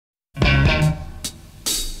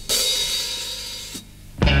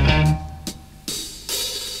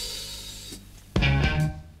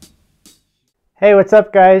Hey, what's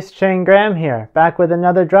up guys? Shane Graham here, back with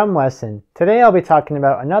another drum lesson. Today I'll be talking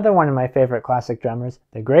about another one of my favorite classic drummers,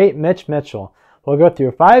 the great Mitch Mitchell. We'll go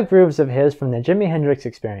through 5 grooves of his from the Jimi Hendrix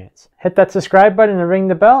Experience. Hit that subscribe button and ring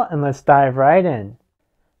the bell, and let's dive right in.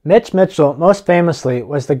 Mitch Mitchell, most famously,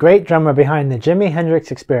 was the great drummer behind the Jimi Hendrix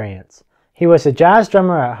Experience. He was a jazz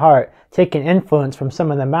drummer at heart, taking influence from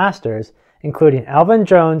some of the masters, including Elvin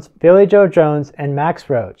Jones, Billy Joe Jones, and Max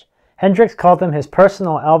Roach. Hendrix called him his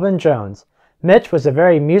personal Elvin Jones. Mitch was a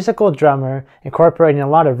very musical drummer, incorporating a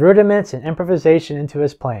lot of rudiments and improvisation into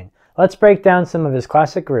his playing. Let's break down some of his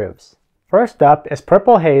classic grooves. First up is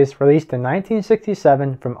Purple Haze, released in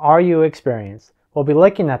 1967 from RU Experience. We'll be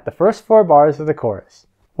looking at the first 4 bars of the chorus.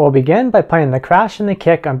 We'll begin by playing the crash and the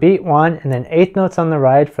kick on beat 1 and then 8th notes on the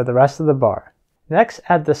ride for the rest of the bar. Next,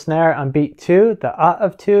 add the snare on beat 2, the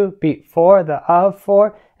of 2, beat 4, the of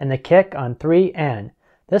 4, and the kick on 3 and.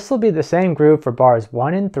 This will be the same groove for bars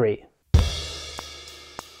 1 and 3.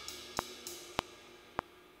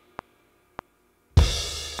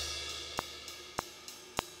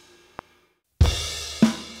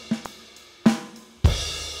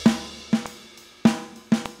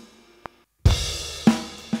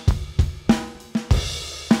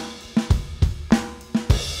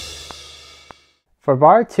 For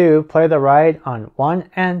bar 2, play the ride on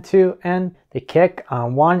 1 and 2 and, the kick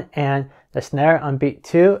on 1 and, the snare on beat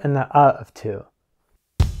 2 and the of 2.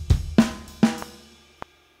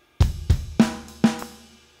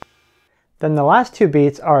 Then the last 2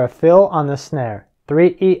 beats are a fill on the snare,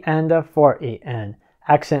 3 and a 4 and,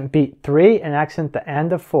 accent beat 3 and accent the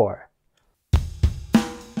and of 4.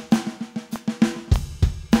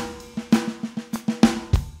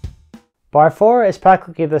 Bar 4 is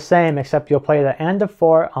practically the same, except you'll play the and of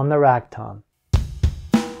 4 on the rag tom.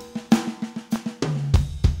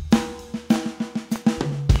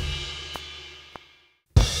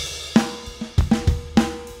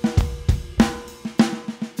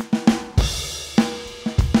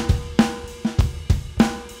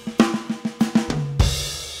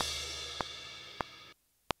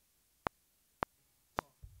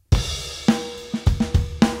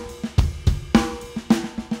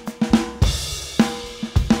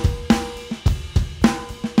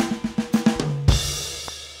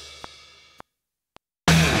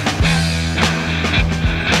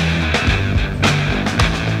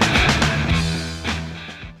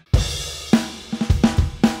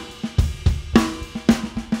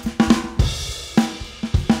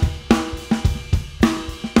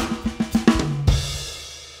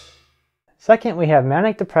 Second, we have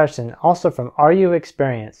Manic Depression, also from RU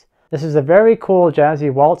Experience. This is a very cool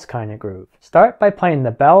jazzy waltz kind of groove. Start by playing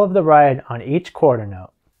the bell of the ride on each quarter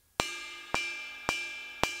note.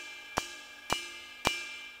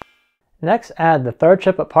 Next, add the 3rd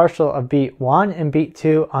triplet partial of beat 1 and beat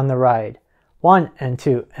 2 on the ride, 1 and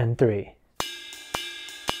 2 and 3.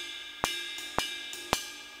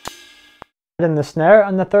 Add in the snare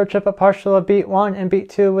on the 3rd triplet partial of beat 1 and beat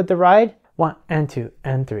 2 with the ride, 1 and 2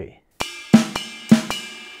 and 3.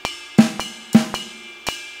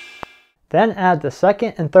 Then add the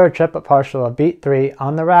 2nd and 3rd triplet partial of beat 3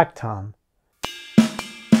 on the rack tom.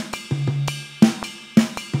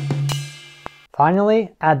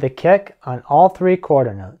 Finally, add the kick on all 3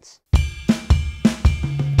 quarter notes.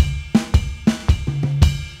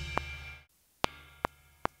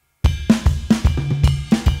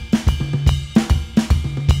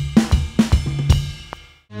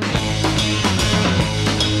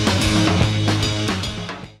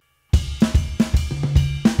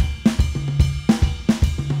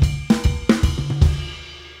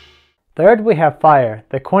 Third, we have Fire,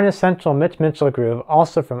 the quintessential Mitch Mitchell groove,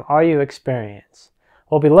 also from RU Experience.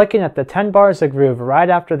 We'll be looking at the 10 bars of groove right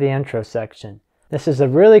after the intro section. This is a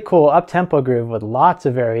really cool up-tempo groove with lots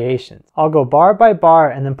of variations. I'll go bar by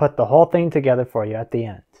bar and then put the whole thing together for you at the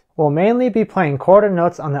end. We'll mainly be playing quarter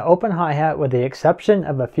notes on the open hi-hat with the exception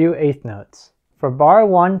of a few 8th notes. For bar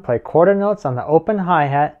 1, play quarter notes on the open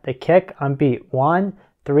hi-hat, the kick on beat 1,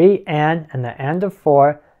 3 and the and of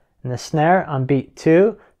 4, and the snare on beat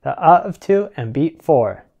 2, the of 2 and beat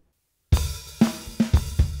 4.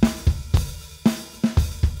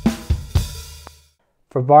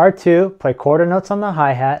 For bar 2, play quarter notes on the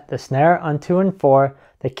hi-hat, the snare on 2 and 4,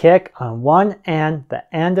 the kick on 1 and, the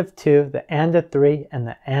and of 2, the and of 3, and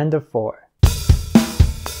the and of 4.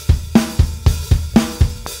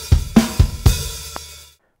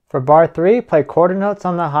 For bar 3, play quarter notes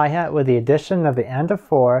on the hi-hat with the addition of the and of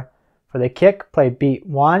 4. For the kick, play beat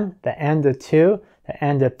 1, the and of 2, the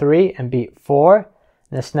and of 3, and beat 4.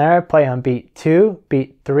 And the snare, play on beat 2,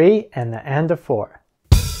 beat 3, and the and of 4.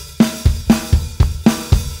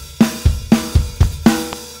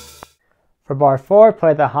 For bar 4,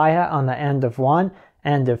 play the hi-hat on the end of 1,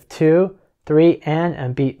 end of 2, 3,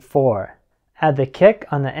 and beat 4. Add the kick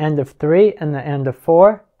on the end of 3 and the end of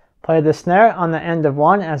 4. Play the snare on the end of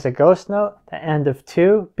 1 as a ghost note, the end of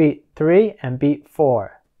 2, beat 3, and beat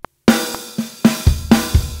 4.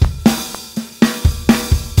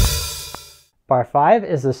 Bar 5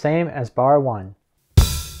 is the same as bar 1.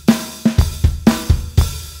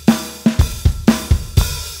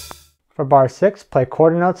 For bar 6, play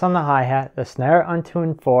quarter notes on the hi-hat, the snare on 2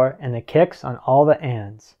 and 4, and the kicks on all the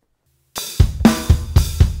ands.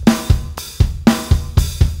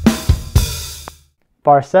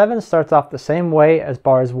 Bar 7 starts off the same way as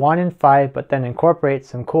bars 1 and 5, but then incorporates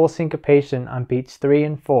some cool syncopation on beats 3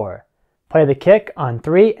 and 4. Play the kick on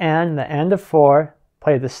 3 and the end of 4,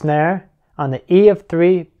 play the snare on the E of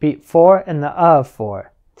 3, beat 4 and the A of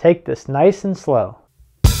 4. Take this nice and slow.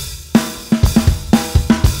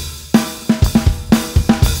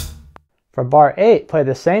 For bar 8, play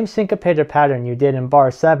the same syncopated pattern you did in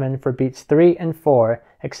bar 7 for beats 3 and 4,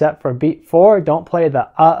 except for beat 4, don't play the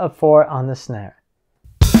A of 4 on the snare.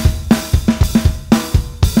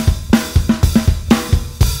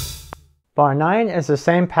 Bar 9 is the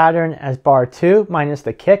same pattern as bar 2 minus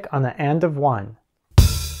the kick on the end of 1.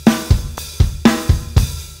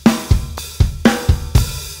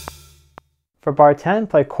 For bar 10,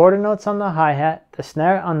 play quarter notes on the hi-hat, the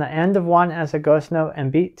snare on the end of 1 as a ghost note and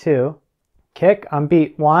beat 2, kick on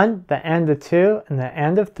beat 1, the end of 2, and the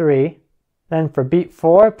end of 3. Then for beat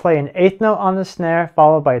 4, play an 8th note on the snare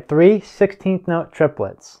followed by 3 16th note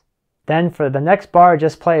triplets. Then for the next bar,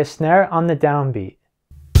 just play a snare on the downbeat.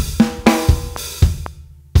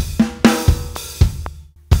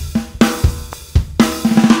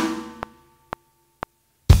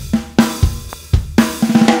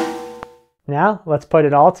 Now, let's put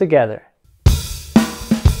it all together.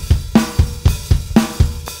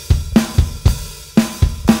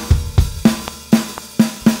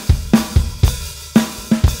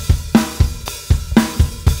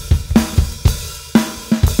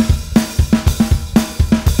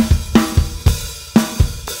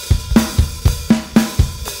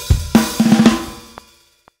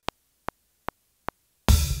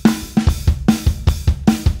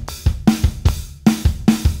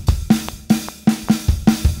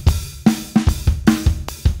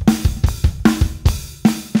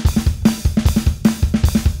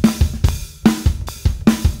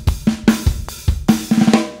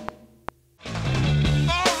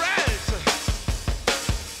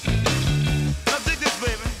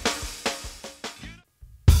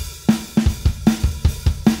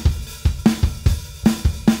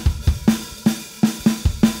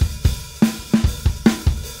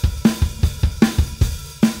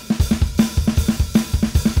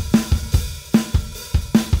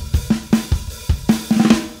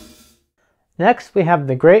 Next, we have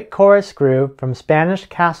the great chorus groove from Spanish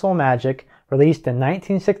Castle Magic, released in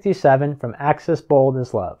 1967 from Axis Bold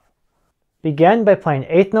as Love. Begin by playing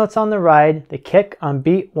 8th notes on the ride, the kick on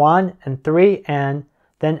beat 1 and 3 and,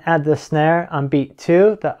 then add the snare on beat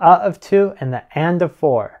 2, the A of 2, and the and of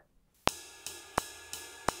 4.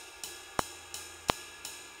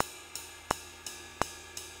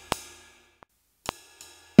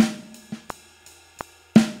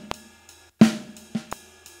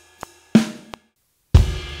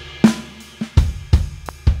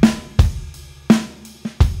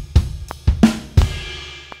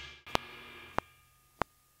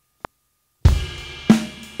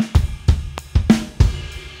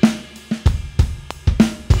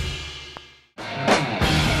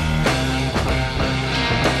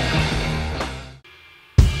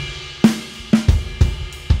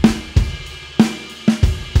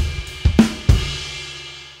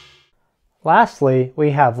 Lastly,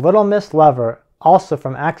 we have Little Miss Lover, also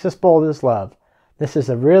from Axis Bold as Love. This is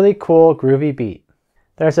a really cool groovy beat.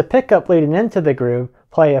 There's a pickup leading into the groove,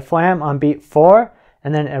 play a flam on beat 4,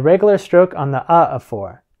 and then a regular stroke on the A of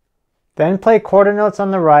 4. Then play quarter notes on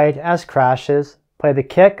the right as crashes, play the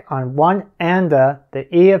kick on 1 and the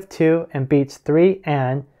E of 2 and beats 3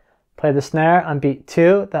 and, play the snare on beat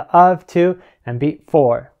 2, the A of 2, and beat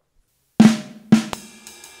 4.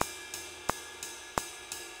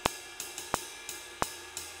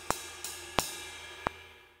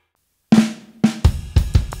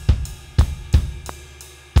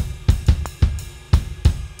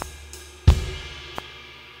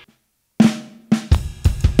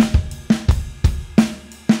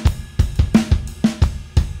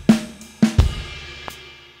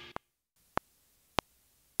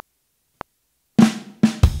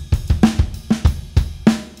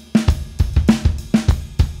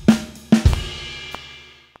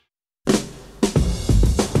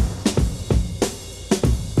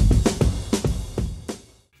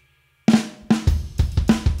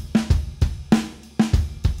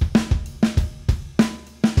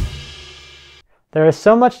 There is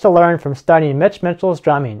so much to learn from studying Mitch Mitchell's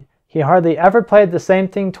drumming. He hardly ever played the same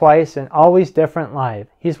thing twice and always different live.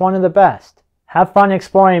 He's one of the best. Have fun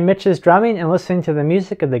exploring Mitch's drumming and listening to the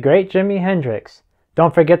music of the great Jimi Hendrix.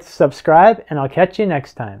 Don't forget to subscribe, and I'll catch you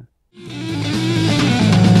next time.